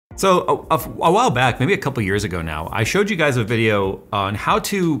So a while back, maybe a couple years ago now, I showed you guys a video on how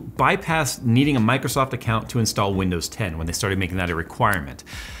to bypass needing a Microsoft account to install Windows 10 when they started making that a requirement.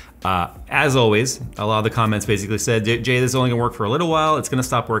 As always, a lot of the comments basically said, Jay, this is only gonna work for a little while, it's gonna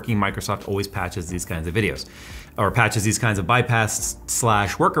stop working. Microsoft always patches these kinds of videos, or patches these kinds of bypass /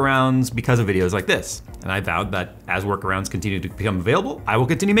 workarounds because of videos like this. And I vowed that as workarounds continue to become available, I will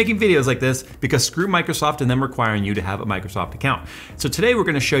continue making videos like this because screw Microsoft and them requiring you to have a Microsoft account. So today we're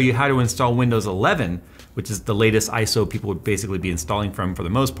gonna show you how to install Windows 11, which is the latest ISO people would basically be installing from for the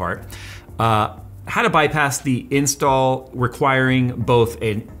most part. How to bypass the install requiring both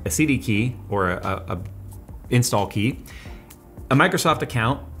a CD key or a install key, a Microsoft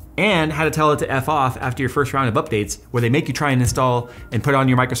account, and how to tell it to F off after your first round of updates where they make you try and install and put on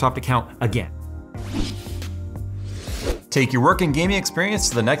your Microsoft account again. Take your work and gaming experience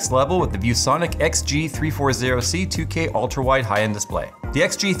to the next level with the ViewSonic XG340C 2K ultra-wide high-end display. The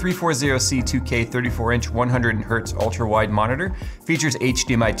XG340C 2K 34-inch 100Hz ultra-wide monitor features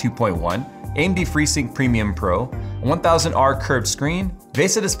HDMI 2.1, AMD FreeSync Premium Pro, a 1000R curved screen,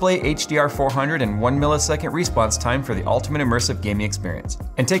 VESA display HDR 400 and 1 millisecond response time for the ultimate immersive gaming experience.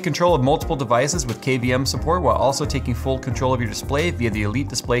 And take control of multiple devices with KVM support while also taking full control of your display via the Elite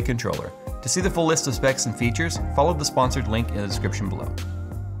Display Controller. To see the full list of specs and features, follow the sponsored link in the description below.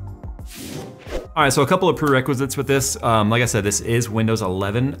 All right, so a couple of prerequisites with this. Like I said, this is Windows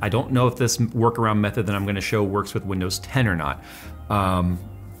 11. I don't know if this workaround method that I'm gonna show works with Windows 10 or not.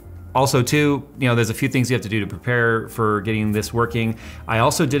 Also too, there's a few things you have to do to prepare for getting this working. I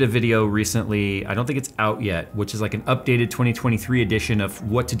also did a video recently, I don't think it's out yet, which is like an updated 2023 edition of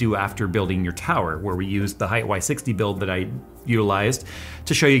what to do after building your tower, where we used the NZXT Build that I utilized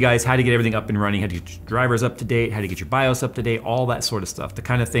to show you guys how to get everything up and running, how to get your drivers up to date, how to get your BIOS up to date, all that sort of stuff. The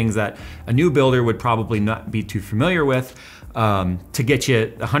kind of things that a new builder would probably not be too familiar with to get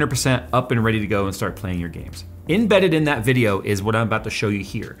you 100% up and ready to go and start playing your games. Embedded in that video is what I'm about to show you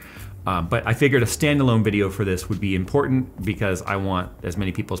here. But I figured a standalone video for this would be important because I want as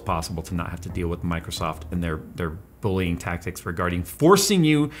many people as possible to not have to deal with Microsoft and their bullying tactics regarding forcing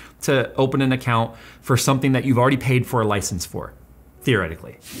you to open an account for something that you've already paid for a license for,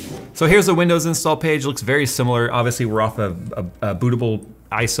 theoretically. So here's the Windows install page, looks very similar. Obviously we're off a bootable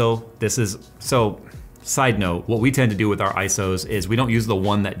ISO. Side note, what we tend to do with our ISOs is we don't use the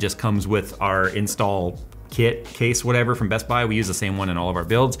one that just comes with our install kit, case, whatever from Best Buy. We use the same one in all of our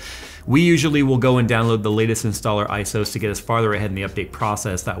builds. We usually will go and download the latest installer ISOs to get us farther ahead in the update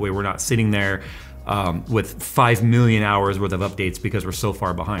process. That way we're not sitting there with 5 million hours worth of updates because we're so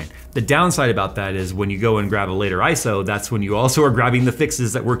far behind. The downside about that is when you go and grab a later ISO, that's when you also are grabbing the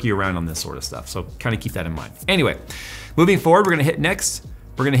fixes that work you around on this sort of stuff. So kind of keep that in mind. Anyway, moving forward, we're gonna hit next.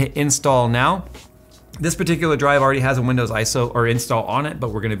 We're gonna hit install now. This particular drive already has a Windows ISO or install on it,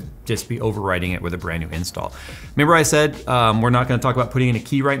 but we're gonna just be overriding it with a brand new install. Remember I said we're not gonna talk about putting in a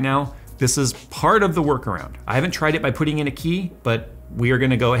key right now. This is part of the workaround. I haven't tried it by putting in a key, but we are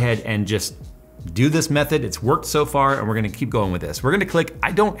gonna go ahead and just do this method. It's worked so far and we're gonna keep going with this. We're gonna click,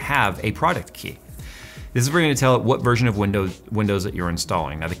 I don't have a product key. This is where you're gonna tell it what version of Windows that you're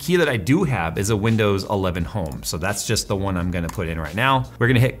installing. Now the key that I do have is a Windows 11 Home, so that's just the one I'm gonna put in right now. We're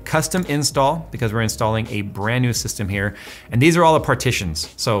gonna hit custom install because we're installing a brand new system here, and these are all the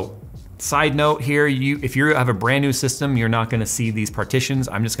partitions. So side note here, if you have a brand new system, you're not gonna see these partitions.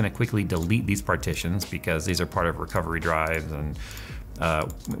 I'm just gonna quickly delete these partitions because these are part of recovery drives and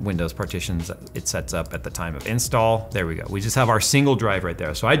Windows partitions that it sets up at the time of install. There we go. We just have our single drive right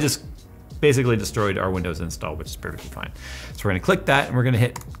there. So I just basically destroyed our Windows install, which is perfectly fine. So we're gonna click that and we're gonna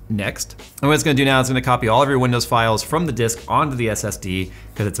hit next. And what it's gonna do now is gonna copy all of your Windows files from the disk onto the SSD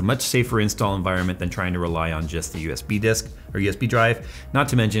because it's a much safer install environment than trying to rely on just the USB disk or USB drive. Not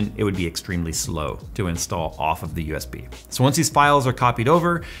to mention, it would be extremely slow to install off of the USB. So once these files are copied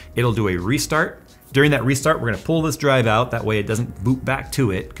over, it'll do a restart. During that restart, we're gonna pull this drive out. That way it doesn't boot back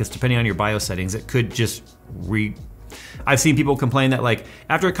to it because depending on your BIOS settings, it could just I've seen people complain that like,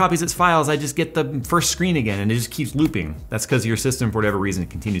 after it copies its files, I just get the first screen again and it just keeps looping. That's because your system, for whatever reason,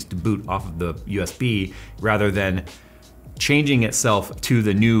 continues to boot off of the USB rather than changing itself to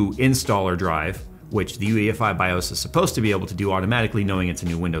the new installer drive, which the UEFI BIOS is supposed to be able to do automatically knowing it's a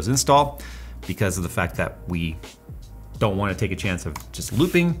new Windows install. Because of the fact that we don't want to take a chance of just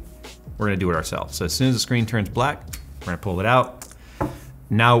looping, we're gonna do it ourselves. So as soon as the screen turns black, we're gonna pull it out.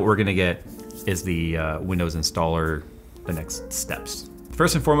 Now what we're gonna get is the Windows installer, the next steps.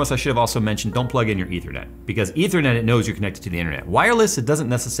 First and foremost, I should have also mentioned, don't plug in your Ethernet, because Ethernet, it knows you're connected to the internet. Wireless, it doesn't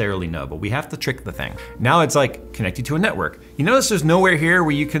necessarily know, but we have to trick the thing. Now it's like connected to a network. You notice there's nowhere here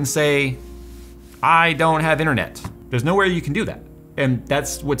where you can say, I don't have internet. There's nowhere you can do that. And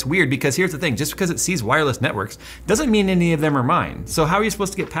that's what's weird, because here's the thing, just because it sees wireless networks doesn't mean any of them are mine. So how are you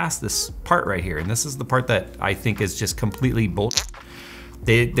supposed to get past this part right here? And this is the part that I think is just completely bullshit.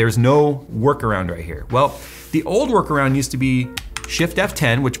 There's no workaround right here. Well, the old workaround used to be Shift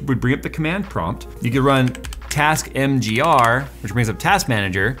F10, which would bring up the command prompt. You could run task mgr, which brings up task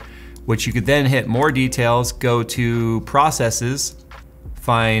manager, which you could then hit more details, go to processes,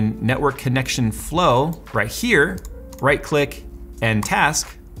 find network connection flow right here, right click and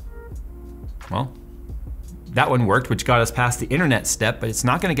task. Well, that one worked, which got us past the internet step, but it's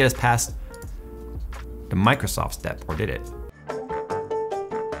not gonna get us past the Microsoft step, or did it?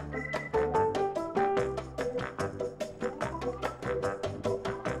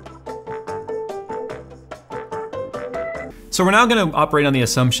 So we're now gonna operate on the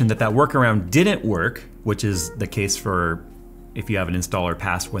assumption that that workaround didn't work, which is the case for if you have an installer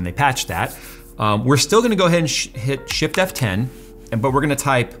past when they patched that. We're still gonna go ahead and hit Shift F10, but we're gonna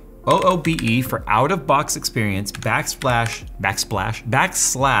type OOBE for out of box experience backslash,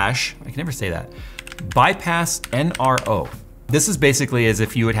 I can never say that, bypass NRO. This is basically as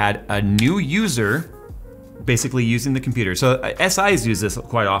if you had a new user basically using the computer. So SIs use this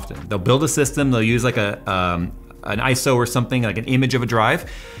quite often. They'll build a system, they'll use like an ISO or something, like an image of a drive,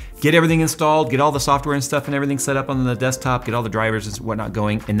 get everything installed, get all the software and stuff and everything set up on the desktop, get all the drivers and whatnot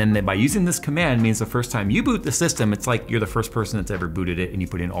going, and then by using this command means the first time you boot the system, it's like you're the first person that's ever booted it and you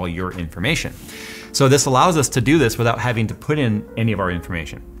put in all your information. So this allows us to do this without having to put in any of our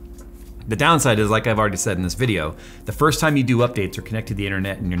information. The downside is, like I've already said in this video, the first time you do updates or connect to the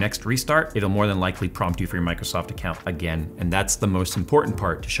internet in your next restart, it'll more than likely prompt you for your Microsoft account again. And that's the most important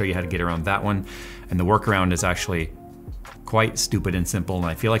part, to show you how to get around that one. And the workaround is actually quite stupid and simple, and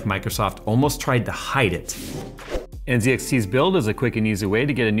I feel like Microsoft almost tried to hide it. NZXT's Build is a quick and easy way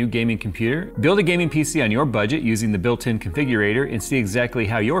to get a new gaming computer. Build a gaming PC on your budget using the built-in configurator and see exactly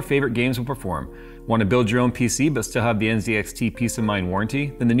how your favorite games will perform. Want to build your own PC but still have the NZXT Peace of Mind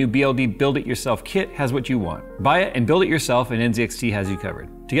warranty? Then the new BLD Build It Yourself kit has what you want. Buy it and build it yourself, and NZXT has you covered.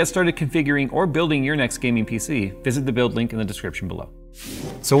 To get started configuring or building your next gaming PC, visit the build link in the description below.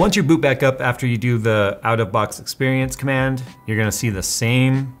 So once you boot back up after you do the out-of-box experience command, you're gonna see the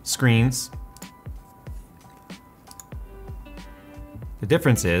same screens. The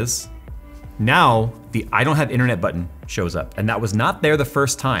difference is, now the I don't have internet button shows up, and that was not there the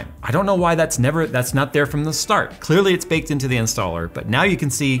first time. I don't know why that's not there from the start. Clearly it's baked into the installer, but now you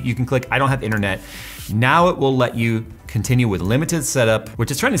can see, you can click I don't have internet. Now it will let you continue with limited setup, which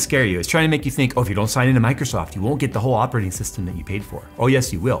is trying to scare you. It's trying to make you think, oh, if you don't sign into Microsoft, you won't get the whole operating system that you paid for. Oh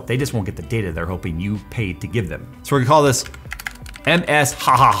yes, you will. They just won't get the data they're hoping you paid to give them. So we're gonna call this MS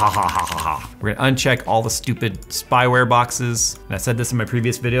ha ha ha ha ha ha ha. We're gonna uncheck all the stupid spyware boxes. And I said this in my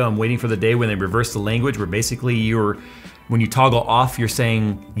previous video, I'm waiting for the day when they reverse the language, where basically when you toggle off, you're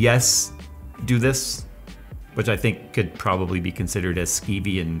saying, yes, do this, which I think could probably be considered as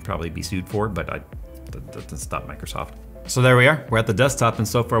skeevy and probably be sued for, but that doesn't stop Microsoft. So there we are, we're at the desktop, and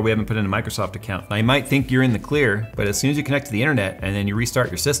so far we haven't put in a Microsoft account. Now you might think you're in the clear, but as soon as you connect to the internet and then you restart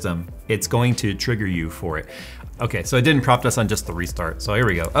your system, it's going to trigger you for it. Okay, so it didn't prompt us on just the restart. So here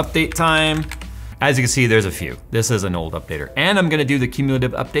we go, update time. As you can see, there's a few. This is an old updater. And I'm gonna do the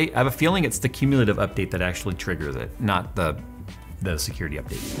cumulative update. I have a feeling it's the cumulative update that actually triggers it, not the security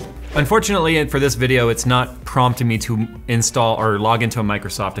update. Unfortunately, for this video, it's not prompting me to install or log into a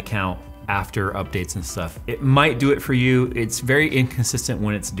Microsoft account after updates and stuff. It might do it for you. It's very inconsistent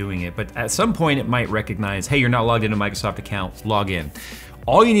when it's doing it, but at some point it might recognize, hey, you're not logged into a Microsoft account, log in.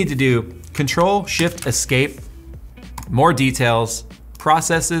 All you need to do, Control, Shift, Escape, more details,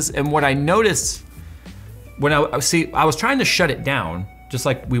 processes, and what I noticed when I was trying to shut it down, just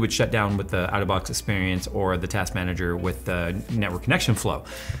like we would shut down with the out-of-box experience or the task manager with the network connection flow.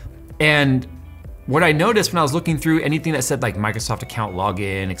 And what I noticed when I was looking through anything that said like Microsoft account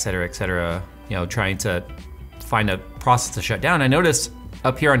login, et cetera, you know, trying to find a process to shut down, I noticed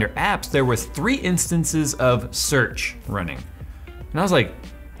up here under apps, there was 3 instances of search running. And I was like,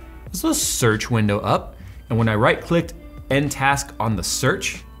 is this search window up? And when I right-clicked end task on the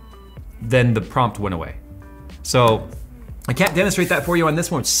search, then the prompt went away. So I can't demonstrate that for you on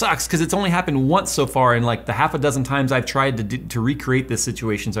this one, which sucks because it's only happened once so far in like the half a dozen times I've tried to recreate this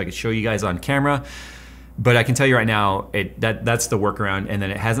situation so I could show you guys on camera. But I can tell you right now, that's the workaround, and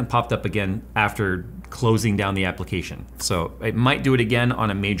then it hasn't popped up again after closing down the application. So it might do it again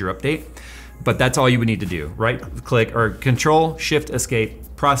on a major update, but that's all you would need to do. Right click or Control, Shift, Escape,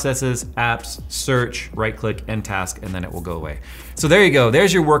 processes, apps, search, right click, end task, and then it will go away. So there you go,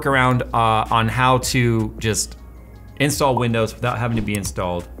 there's your workaround on how to just install Windows without having to be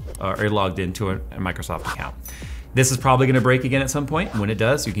installed or logged into a Microsoft account. This is probably gonna break again at some point. When it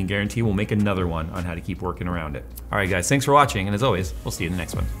does, you can guarantee we'll make another one on how to keep working around it. All right, guys, thanks for watching, and as always, we'll see you in the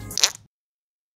next one.